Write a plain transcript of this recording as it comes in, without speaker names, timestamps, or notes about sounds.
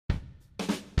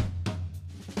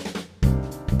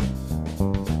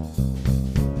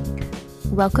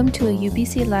Welcome to a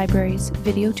UBC Libraries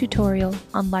video tutorial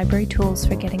on library tools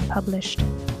for getting published.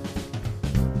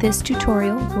 This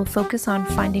tutorial will focus on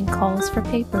finding calls for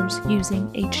papers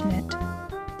using HNet.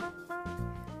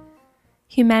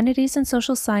 Humanities and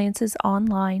Social Sciences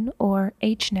Online, or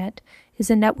HNet, is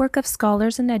a network of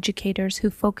scholars and educators who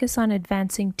focus on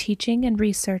advancing teaching and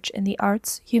research in the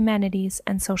arts, humanities,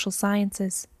 and social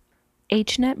sciences.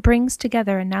 HNet brings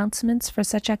together announcements for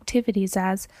such activities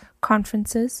as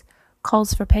conferences,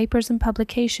 calls for papers and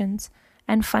publications,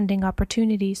 and funding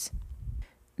opportunities.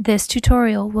 This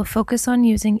tutorial will focus on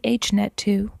using HNet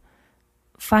to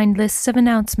find lists of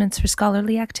announcements for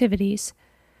scholarly activities,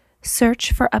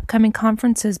 search for upcoming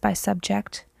conferences by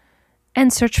subject,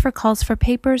 and search for calls for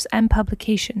papers and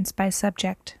publications by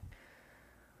subject.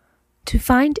 To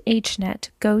find HNet,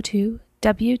 go to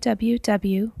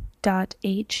www.h-net.org.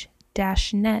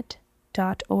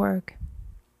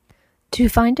 To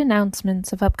find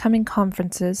announcements of upcoming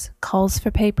conferences, calls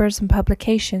for papers and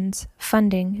publications,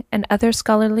 funding, and other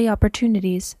scholarly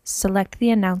opportunities, select the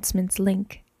Announcements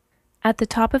link. At the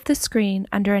top of the screen,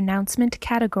 under Announcement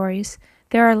Categories,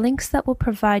 there are links that will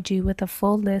provide you with a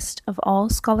full list of all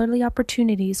scholarly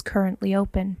opportunities currently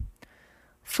open.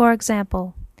 For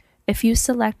example, if you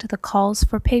select the Calls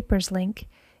for Papers link,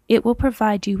 it will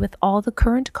provide you with all the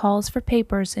current calls for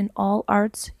papers in all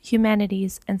arts,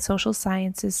 humanities, and social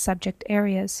sciences subject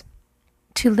areas.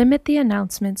 To limit the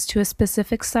announcements to a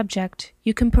specific subject,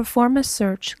 you can perform a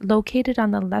search located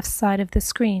on the left side of the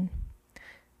screen.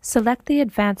 Select the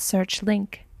Advanced Search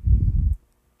link.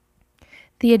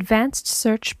 The Advanced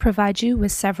Search provides you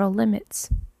with several limits.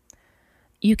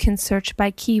 You can search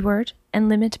by keyword and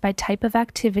limit by type of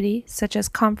activity, such as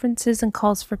conferences and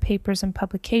calls for papers and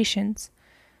publications.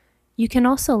 You can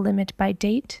also limit by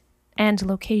date and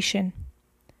location.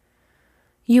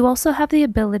 You also have the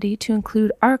ability to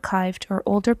include archived or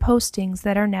older postings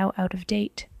that are now out of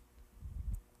date.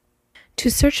 To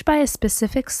search by a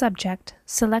specific subject,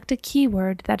 select a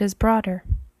keyword that is broader.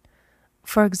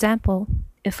 For example,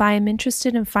 if I am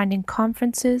interested in finding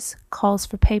conferences, calls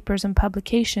for papers and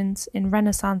publications in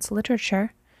Renaissance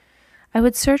literature, I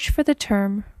would search for the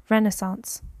term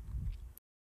Renaissance.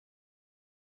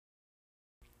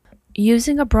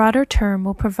 Using a broader term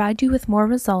will provide you with more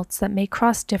results that may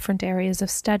cross different areas of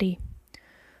study.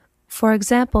 For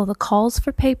example, the calls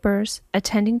for papers,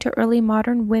 Attending to Early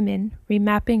Modern Women,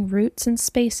 Remapping Roots and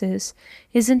Spaces,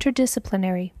 is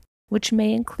interdisciplinary, which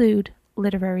may include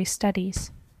literary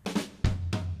studies.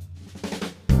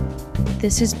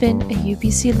 This has been a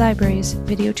UBC Libraries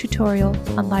video tutorial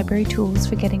on library tools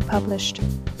for getting published.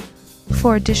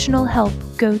 For additional help,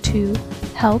 go to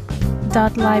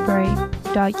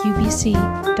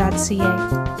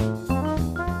help.library.ubc.ca.